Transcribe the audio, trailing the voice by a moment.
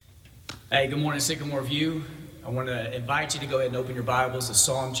Hey, good morning, Sycamore View. I want to invite you to go ahead and open your Bibles to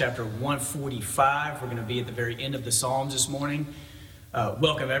Psalm chapter 145. We're going to be at the very end of the Psalms this morning.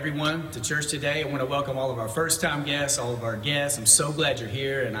 Welcome everyone to church today. I want to welcome all of our first-time guests, all of our guests. I'm so glad you're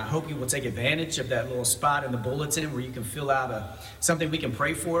here, and I hope you will take advantage of that little spot in the bulletin where you can fill out something we can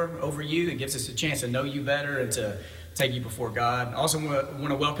pray for over you. It gives us a chance to know you better and to take you before God. I also want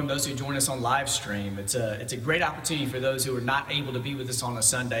to welcome those who join us on live stream. It's a great opportunity for those who are not able to be with us on a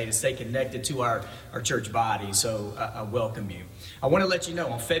Sunday to stay connected to our church body. So I welcome you. I want to let you know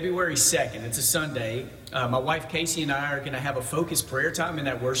on February 2nd, it's a Sunday, my wife Casey and I are going to have a focused prayer time in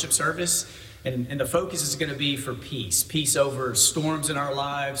that worship service. And the focus is going to be for peace. Peace over storms in our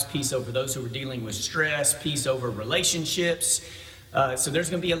lives, peace over those who are dealing with stress, peace over relationships. So there's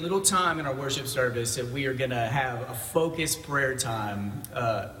going to be a little time in our worship service that we are going to have a focused prayer time,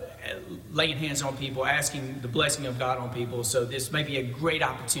 laying hands on people, asking the blessing of God on people. So this may be a great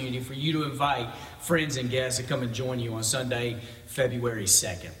opportunity for you to invite friends and guests to come and join you on Sunday, February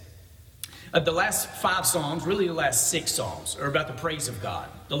 2nd. The last 5 Psalms, really the last 6 Psalms, are about the praise of God.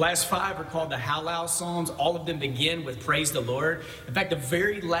 The last 5 are called the Hallel Psalms. All of them begin with praise the Lord. In fact, the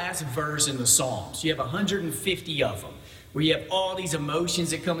very last verse in the Psalms, you have 150 of them, where you have all these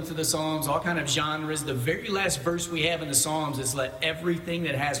emotions that come into the Psalms, all kind of genres. The very last verse we have in the Psalms is let everything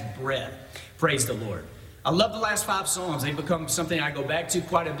that has breath praise the Lord. I love the last 5 Psalms. They've become something I go back to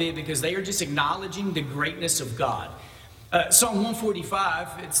quite a bit because they are just acknowledging the greatness of God. Psalm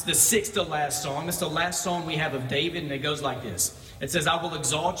 145, it's the 6th to last psalm. It's the last psalm we have of David, and it goes like this. It says, I will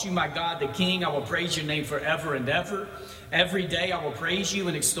exalt you, my God, the King. I will praise your name forever and ever. Every day I will praise you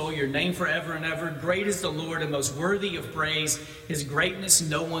and extol your name forever and ever. Great is the Lord and most worthy of praise. His greatness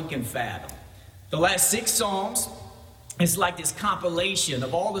no one can fathom. The last 6 Psalms, it's like this compilation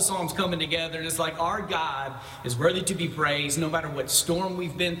of all the Psalms coming together. And it's like our God is worthy to be praised no matter what storm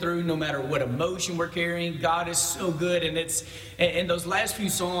we've been through, no matter what emotion we're carrying. God is so good. And it's in those last few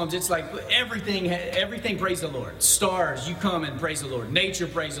Psalms, it's like everything praise the Lord. Stars, you come and praise the Lord. Nature,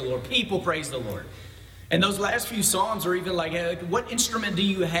 praise the Lord. People, praise the Lord. And those last few Psalms are even like, hey, what instrument do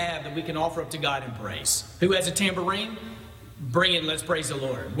you have that we can offer up to God in praise? Who has a tambourine? Bring it, let's praise the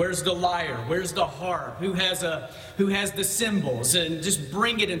Lord. Where's the lyre? Where's the harp? Who has the cymbals? And just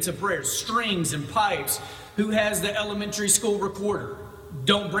bring it into prayer. Strings and pipes. Who has the elementary school recorder?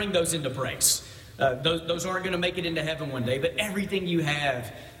 Don't bring those into praise. Those aren't going to make it into heaven one day. But everything you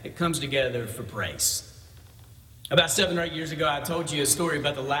have, it comes together for praise. About 7 or 8 years ago, I told you a story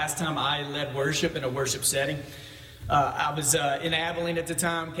about the last time I led worship in a worship setting. I was in Abilene at the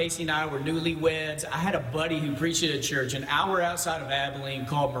time. Casey and I were newlyweds. I had a buddy who preached at a church an hour outside of Abilene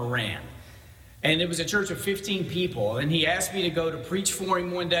called Moran. And it was a church of 15 people. And he asked me to go to preach for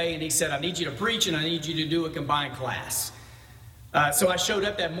him one day. And he said, I need you to preach and I need you to do a combined class. So I showed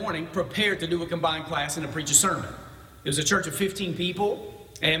up that morning prepared to do a combined class and to preach a sermon. It was a church of 15 people.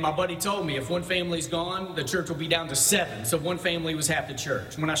 And my buddy told me if one family's gone, the church will be down to 7. So one family was half the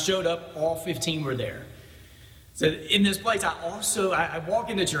church. When I showed up, all 15 were there. So in this place, I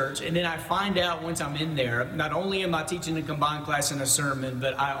walk into church, and then I find out once I'm in there, not only am I teaching a combined class and a sermon,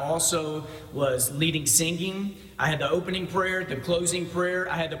 but I also was leading singing. I had the opening prayer, the closing prayer.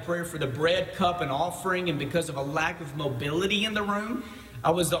 I had the prayer for the bread, cup, and offering. And because of a lack of mobility in the room, I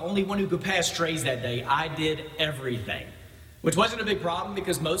was the only one who could pass trays that day. I did everything, which wasn't a big problem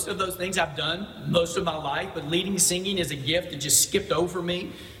because most of those things I've done most of my life. But leading singing is a gift that just skipped over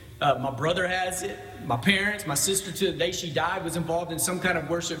me. My brother has it. My parents, my sister to the day she died was involved in some kind of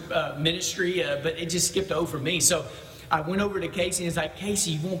worship ministry, but it just skipped over me. So I went over to Casey and was like,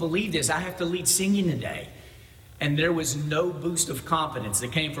 Casey, you won't believe this. I have to lead singing today. And there was no boost of confidence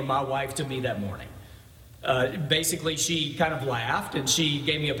that came from my wife to me that morning. Basically, she kind of laughed and she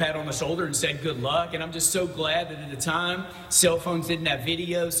gave me a pat on the shoulder and said, good luck. And I'm just so glad that at the time, cell phones didn't have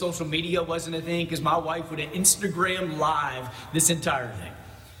video, social media wasn't a thing, because my wife would have Instagram live this entire thing.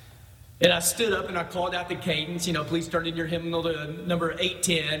 And I stood up and I called out the cadence, please turn in your hymnal to number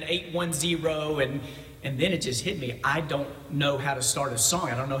 810, 810, and then it just hit me. I don't know how to start a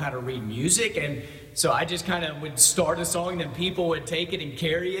song. I don't know how to read music. And so I just kind of would start a song, and then people would take it and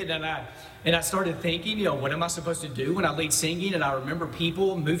carry it. And I started thinking, what am I supposed to do when I lead singing? And I remember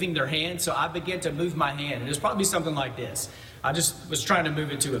people moving their hands. So I began to move my hand. And it was probably something like this. I just was trying to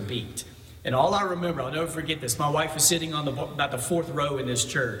move it to a beat. And all I remember, I'll never forget this, my wife was sitting on about the 4th row in this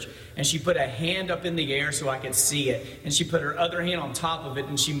church, and she put a hand up in the air so I could see it, and she put her other hand on top of it,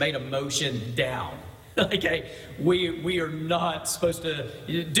 and she made a motion down. Okay, we are not supposed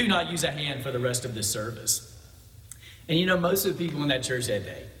to, do not use a hand for the rest of this service. And most of the people in that church that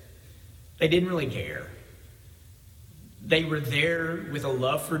day, they didn't really care. They were there with a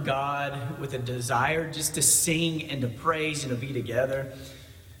love for God, with a desire just to sing and to praise and to be together.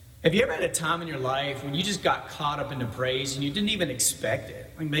 Have you ever had a time in your life when you just got caught up in the praise and you didn't even expect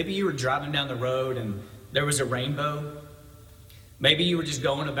it? Like maybe you were driving down the road and there was a rainbow. Maybe you were just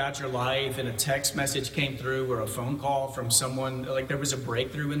going about your life and a text message came through or a phone call from someone, like there was a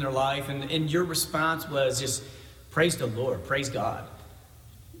breakthrough in their life, and your response was just, praise the Lord, praise God.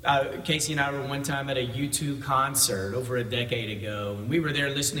 Casey and I were one time at a U2 concert over a decade ago, and we were there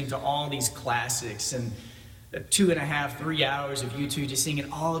listening to all these classics and 2.5, 3 hours of U2 just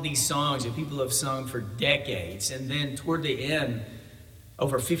singing all of these songs that people have sung for decades. And then toward the end,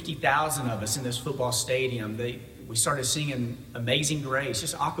 over 50,000 of us in this football stadium, we started singing Amazing Grace,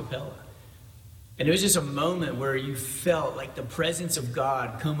 just a cappella. And it was just a moment where you felt like the presence of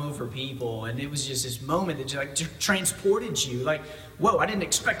God come over people. And it was just this moment that just transported you. Like, whoa, I didn't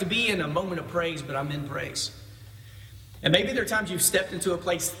expect to be in a moment of praise, but I'm in praise. And maybe there are times you've stepped into a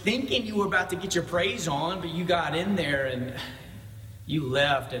place thinking you were about to get your praise on, but you got in there and you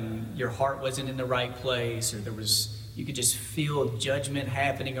left and your heart wasn't in the right place, or you could just feel judgment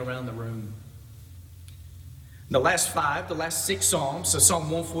happening around the room. The last 6 Psalms, so Psalm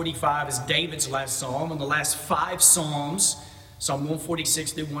 145 is David's last Psalm, and the last 5 Psalms, Psalm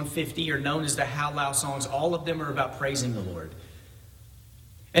 146 through 150, are known as the Hallel songs. All of them are about praising the Lord.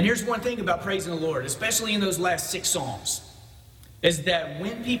 And here's one thing about praising the Lord, especially in those last 6 Psalms, is that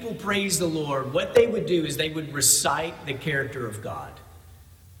when people praise the Lord, what they would do is they would recite the character of God.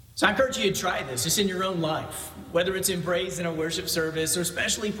 So I encourage you to try this just in your own life, whether it's in praise in a worship service, or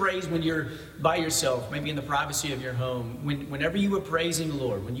especially praise when you're by yourself, maybe in the privacy of your home. Whenever you were praising the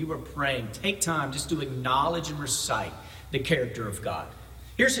Lord, when you were praying, take time just to acknowledge and recite the character of God.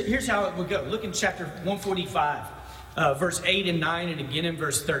 Here's how it would go. Look in chapter 145. Verse 8 and 9, and again in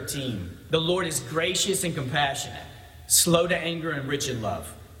verse 13. The Lord is gracious and compassionate, slow to anger and rich in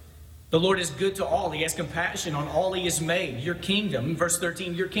love. The Lord is good to all. He has compassion on all he has made. Your kingdom, verse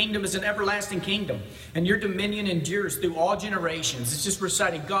 13, your kingdom is an everlasting kingdom, and your dominion endures through all generations. It's just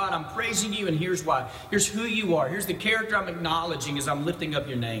reciting, God, I'm praising you, and here's why. Here's who you are. Here's the character I'm acknowledging as I'm lifting up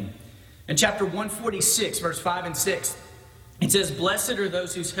your name. In chapter 146, verse 5 and 6, it says, blessed are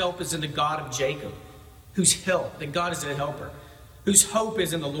those whose help is in the God of Jacob. Whose help, that God is a helper, whose hope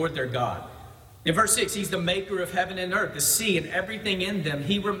is in the Lord their God. In verse 6, he's the maker of heaven and earth, the sea and everything in them.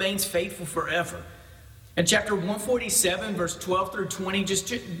 He remains faithful forever. In chapter 147, verse 12 through 20,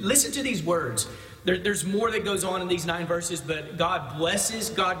 just listen to these words. There's more that goes on in these 9 verses, but God blesses,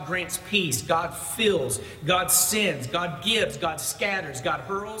 God grants peace, God fills, God sends, God gives, God scatters, God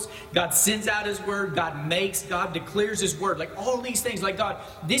hurls, God sends out his word, God makes, God declares his word. Like all these things, like God,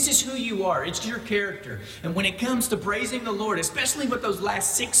 this is who you are. It's your character. And when it comes to praising the Lord, especially what those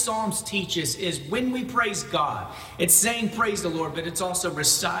last 6 Psalms teach us, is when we praise God, it's saying praise the Lord, but it's also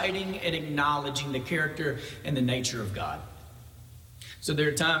reciting and acknowledging the character and the nature of God. So there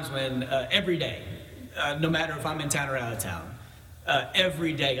are times when every day, no matter if I'm in town or out of town,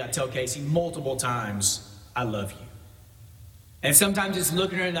 every day I tell Casey multiple times, I love you. And sometimes it's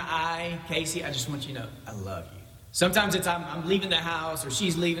looking her in the eye, Casey, I just want you to know, I love you. Sometimes it's I'm leaving the house or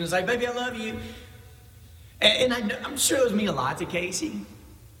she's leaving, it's like, baby, I love you. And I'm sure those mean a lot to Casey.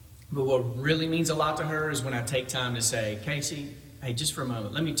 But what really means a lot to her is when I take time to say, Casey, hey, just for a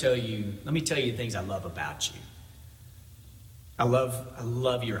moment, let me tell you the things I love about you. I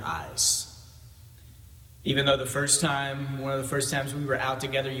love your eyes. Even though one of the first times we were out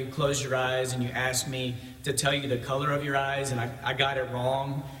together, you closed your eyes and you asked me to tell you the color of your eyes, and I got it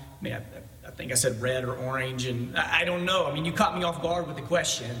wrong. I mean, I think I said red or orange, and I don't know. I mean, you caught me off guard with the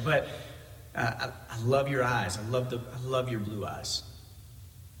question, but I love your eyes. I love your blue eyes.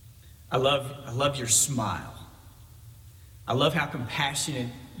 I love your smile. I love how compassionate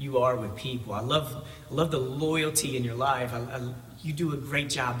you are with people. I love the loyalty in your life. You do a great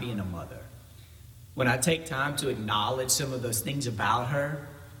job being a mother. When I take time to acknowledge some of those things about her,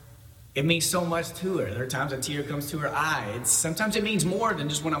 it means so much to her. There are times a tear comes to her eye. Sometimes it means more than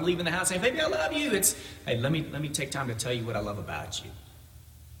just when I'm leaving the house saying, baby, I love you. It's, hey, let me take time to tell you what I love about you.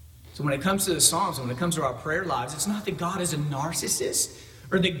 So when it comes to the Psalms, when it comes to our prayer lives, it's not that God is a narcissist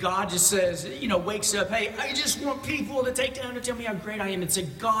or that God just says, wakes up, hey, I just want people to take time to tell me how great I am. It's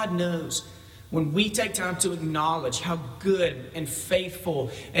that God knows. When we take time to acknowledge how good and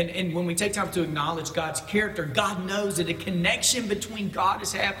faithful, and when we take time to acknowledge God's character, God knows that a connection between God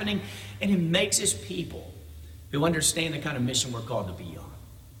is happening, and it makes his people who understand the kind of mission we're called to be on.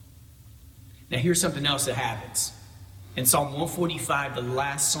 Now here's something else that happens. In Psalm 145, the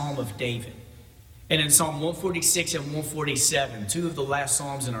last Psalm of David, And in Psalm 146 and 147, two of the last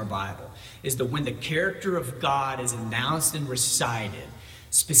Psalms in our Bible, is that when the character of God is announced and recited,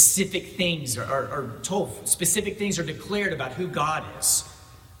 specific things are told, specific things are declared about who God is.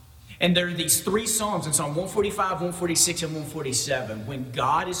 And there are these three Psalms in Psalm 145, 146, and 147. When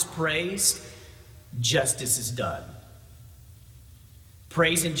God is praised, justice is done.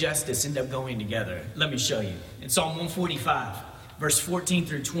 Praise and justice end up going together. Let me show you. In Psalm 145, verse 14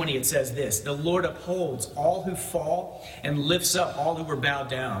 through 20, it says this: "The Lord upholds all who fall and lifts up all who are bowed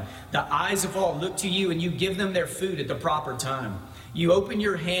down. The eyes of all look to you, and you give them their food at the proper time. You open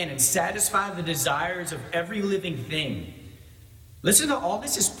your hand and satisfy the desires of every living thing." Listen to all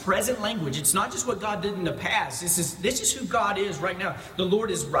this is present language. It's not just what God did in the past. This is who God is right now. The Lord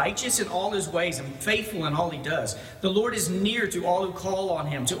is righteous in all his ways and faithful in all he does. The Lord is near to all who call on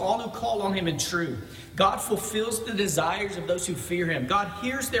him, in truth. God fulfills the desires of those who fear him. God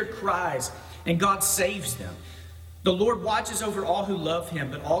hears their cries, and God saves them. The Lord watches over all who love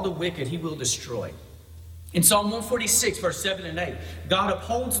him, but all the wicked he will destroy. In Psalm 146, verse 7 and 8, God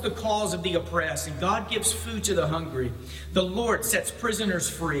upholds the cause of the oppressed, and God gives food to the hungry. The Lord sets prisoners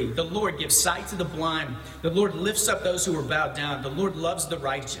free. The Lord gives sight to the blind. The Lord lifts up those who are bowed down. The Lord loves the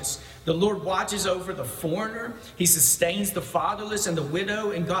righteous. The Lord watches over the foreigner. He sustains the fatherless and the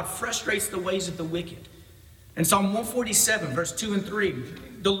widow, and God frustrates the ways of the wicked. In Psalm 147, verse 2 and 3,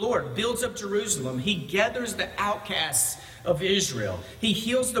 the Lord builds up Jerusalem. He gathers the outcasts of Israel. He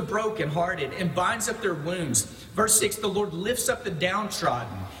heals the brokenhearted and binds up their wounds. Verse 6, the Lord lifts up the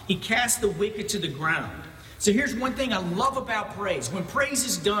downtrodden. He casts the wicked to the ground. So here's one thing I love about praise. When praise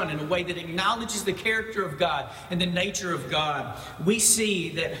is done in a way that acknowledges the character of God and the nature of God, we see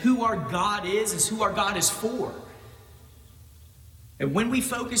that who our God is who our God is for. And when we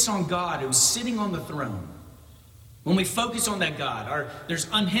focus on God who's sitting on the throne, when we focus on that God, there's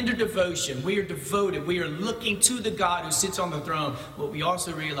unhindered devotion. We are devoted. We are looking to the God who sits on the throne. What we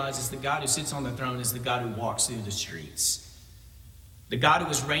also realize is the God who sits on the throne is the God who walks through the streets. The God who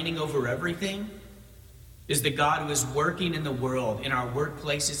is reigning over everything is the God who is working in the world, in our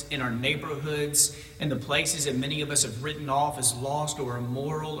workplaces, in our neighborhoods, in the places that many of us have written off as lost or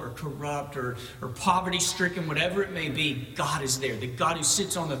immoral or corrupt or poverty-stricken, whatever it may be. God is there. The God who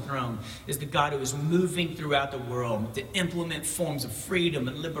sits on the throne is the God who is moving throughout the world to implement forms of freedom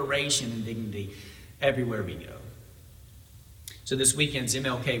and liberation and dignity everywhere we go. So this weekend's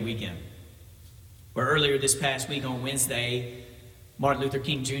MLK weekend, where earlier this past week on Wednesday, Martin Luther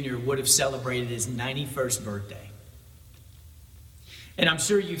King Jr. would have celebrated his 91st birthday. And I'm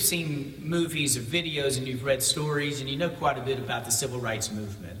sure you've seen movies or videos and you've read stories and you know quite a bit about the civil rights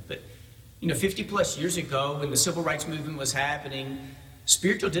movement. But, 50 plus years ago when the civil rights movement was happening,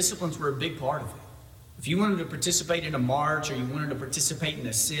 spiritual disciplines were a big part of it. If you wanted to participate in a march or you wanted to participate in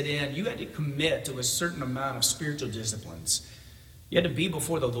a sit-in, you had to commit to a certain amount of spiritual disciplines. You had to be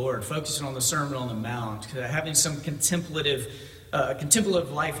before the Lord, focusing on the Sermon on the Mount, having some contemplative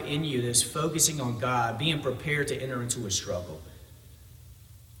life in you that's focusing on God, being prepared to enter into a struggle.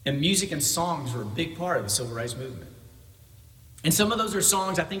 And music and songs were a big part of the civil rights movement. And some of those are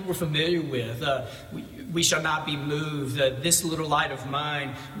songs I think we're familiar with. We shall not be moved. This little light of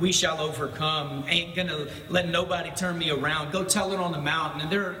mine, we shall overcome. Ain't gonna let nobody turn me around. Go tell it on the mountain.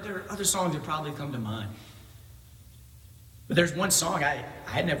 And there are other songs that probably come to mind. But there's one song I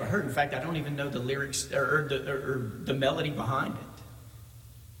had never heard. In fact, I don't even know the lyrics or the melody behind it.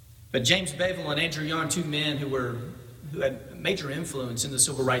 But James Bevel and Andrew Young, two men who had major influence in the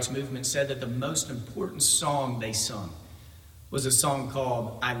civil rights movement, said that the most important song they sung was a song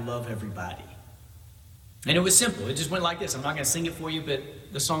called I Love Everybody. And it was simple. It just went like this. I'm not going to sing it for you, but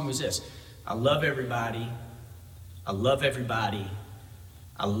the song was this. I love everybody. I love everybody.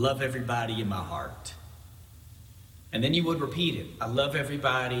 I love everybody in my heart. And then you would repeat it. I love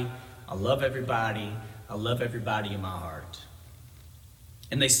everybody. I love everybody. I love everybody in my heart.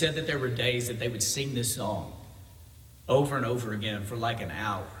 And they said that there were days that they would sing this song over and over again for like an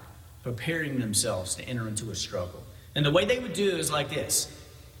hour, preparing themselves to enter into a struggle. And the way they would do it is like this.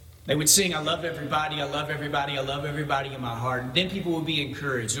 They would sing, I love everybody, I love everybody, I love everybody in my heart. And then people would be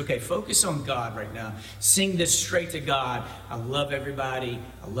encouraged. Okay, focus on God right now. Sing this straight to God. I love everybody,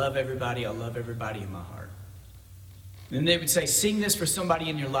 I love everybody, I love everybody in my heart. And they would say, sing this for somebody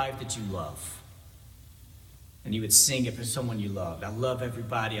in your life that you love. And you would sing it for someone you loved. I love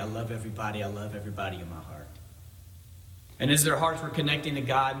everybody, I love everybody, I love everybody in my heart. And as their hearts were connecting to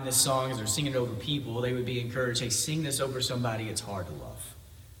God in this song, as they're singing it over people, they would be encouraged, hey, sing this over somebody it's hard to love.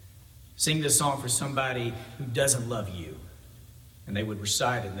 Sing this song for somebody who doesn't love you. And they would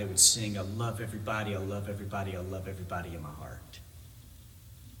recite it and they would sing, I love everybody, I love everybody, I love everybody in my heart.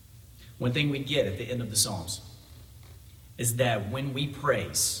 one thing we get at the end of the Psalms is that when we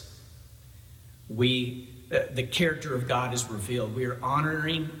praise, the character of God is revealed. We are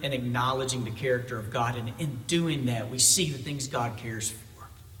honoring and acknowledging the character of God, and in doing that, we see the things God cares for.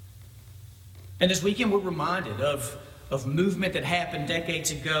 And this weekend, we're reminded of movement that happened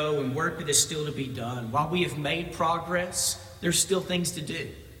decades ago and work that is still to be done. While we have made progress, there's still things to do.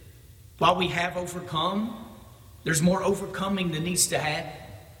 While we have overcome, there's more overcoming that needs to happen.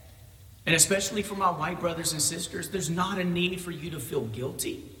 And especially for my white brothers and sisters, there's not a need for you to feel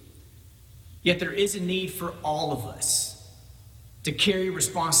guilty. Yet there is a need for all of us to carry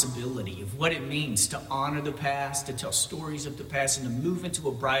responsibility of what it means to honor the past, to tell stories of the past, and to move into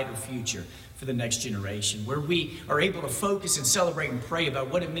a brighter future for the next generation, where we are able to focus and celebrate and pray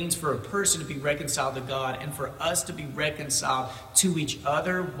about what it means for a person to be reconciled to God and for us to be reconciled to each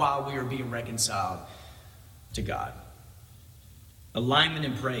other while we are being reconciled to God. Alignment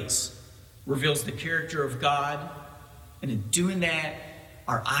and praise reveals the character of God, and in doing that,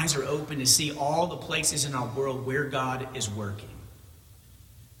 our eyes are open to see all the places in our world where God is working.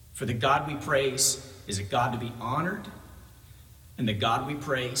 For the God we praise is a God to be honored, and the God we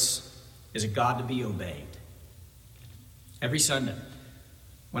praise is a God to be obeyed. Every Sunday,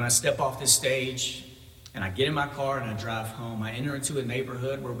 when I step off this stage and I get in my car and I drive home, I enter into a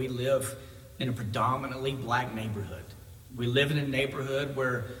neighborhood where we live in a predominantly black neighborhood. We live in a neighborhood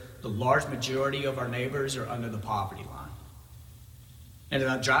where the large majority of our neighbors are under the poverty line. And as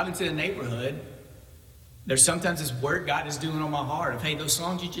I drive into the neighborhood, there's sometimes this word God is doing on my heart of, hey, those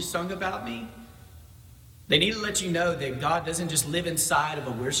songs you just sung about me, they need to let you know that God doesn't just live inside of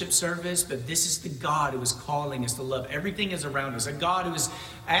a worship service, but this is the God who is calling us to love everything is around us. A God who is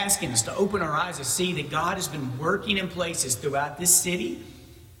asking us to open our eyes to see that God has been working in places throughout this city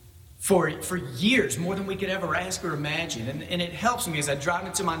for years, more than we could ever ask or imagine. And it helps me as I drive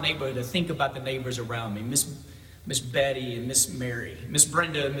into my neighborhood to think about the neighbors around me. Miss Betty and Miss Mary, Miss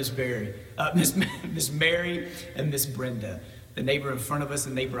Brenda and Miss Barry, Miss Mary and Miss Brenda, the neighbor in front of us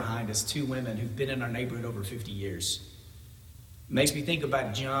and the neighbor behind us, two women who've been in our neighborhood over 50 years. It makes me think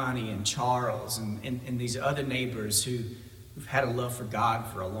about Johnny and Charles and these other neighbors who've had a love for God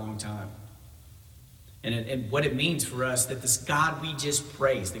for a long time. And what it means for us that this God we just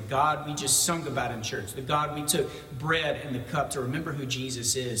praised, the God we just sung about in church, the God we took bread and the cup to remember who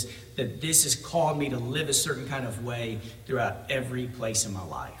Jesus is, that this has called me to live a certain kind of way throughout every place in my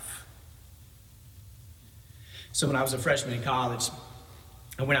life. So when I was a freshman in college,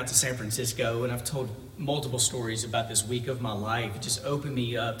 I went out to San Francisco, and I've told multiple stories about this week of my life. It just opened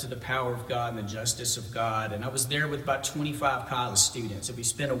me up to the power of God and the justice of God. And I was there with about 25 college students, and we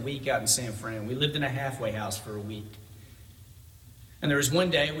spent a week out in San Fran. We lived in a halfway house for a week. And there was one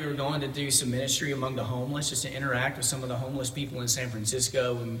day we were going to do some ministry among the homeless, just to interact with some of the homeless people in San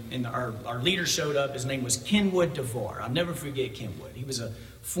Francisco. And our leader showed up. His name was Kenwood DeVore. I'll never forget Kenwood. He was a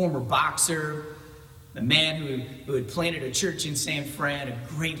former boxer, a man who had planted a church in San Fran, a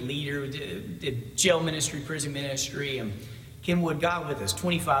great leader, did jail ministry, prison ministry. And Kenwood got with us,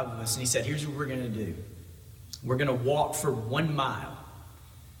 25 of us, and he said, here's what we're going to do. We're going to walk for 1 mile.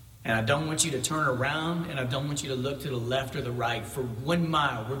 And I don't want you to turn around, and I don't want you to look to the left or the right. For 1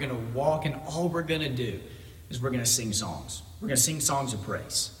 mile, we're going to walk, and all we're going to do is we're going to sing songs. We're going to sing songs of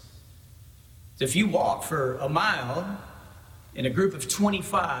praise. So if you walk for a mile in a group of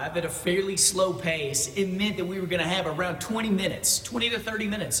 25 at a fairly slow pace, it meant that we were going to have around 20 to 30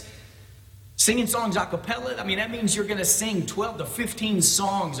 minutes singing songs a cappella. I mean, that means you're going to sing 12 to 15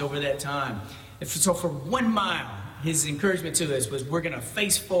 songs over that time. So for 1 mile, his encouragement to us was we're going to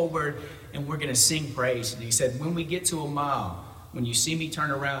face forward and we're going to sing praise. And he said, when we get to a mile, when you see me turn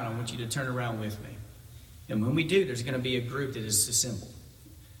around, I want you to turn around with me. And when we do, there's going to be a group that is assembled.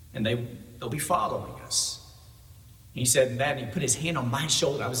 And they'll be following us. He said that, and he put his hand on my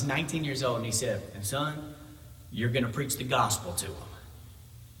shoulder. I was 19 years old, and he said, and son, you're going to preach the gospel to them.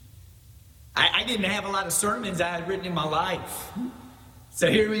 I didn't have a lot of sermons I had written in my life. So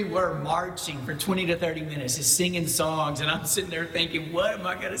here we were marching for 20 to 30 minutes, just singing songs, and I'm sitting there thinking, what am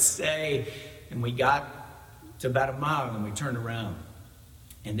I going to say? And we got to about a mile, and we turned around,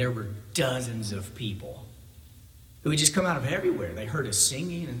 and there were dozens of people who had just come out of everywhere. They heard us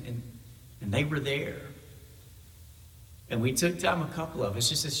singing, and they were there. And we took time, a couple of us,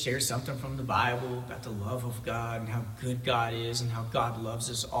 just to share something from the Bible about the love of God and how good God is and how God loves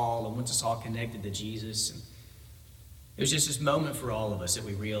us all and wants us all connected to Jesus. And it was just this moment for all of us that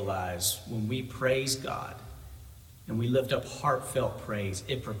we realized when we praise God and we lift up heartfelt praise,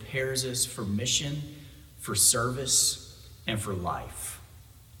 it prepares us for mission, for service, and for life.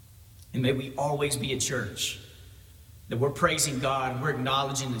 And may we always be a church That we're praising God, and we're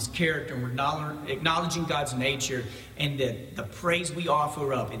acknowledging His character, and we're acknowledging God's nature, and that the praise we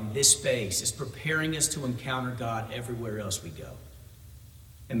offer up in this space is preparing us to encounter God everywhere else we go.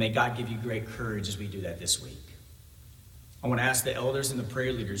 And may God give you great courage as we do that this week. I want to ask the elders and the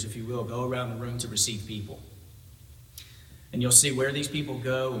prayer leaders, if you will, go around the room to receive people. And you'll see where these people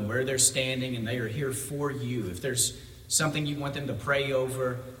go and where they're standing, and they are here for you. If there's something you want them to pray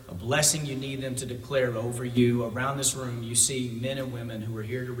over, a blessing you need them to declare over you, around this room you see men and women who are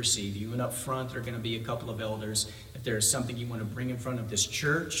here to receive you. And up front there are going to be a couple of elders. If there is something you want to bring in front of this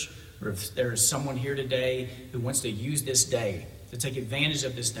church, or if there is someone here today who wants to use this day, to take advantage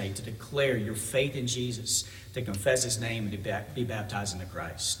of this day, to declare your faith in Jesus, to confess His name and to be baptized into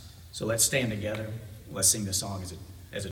Christ. So let's stand together. Let's sing this song as it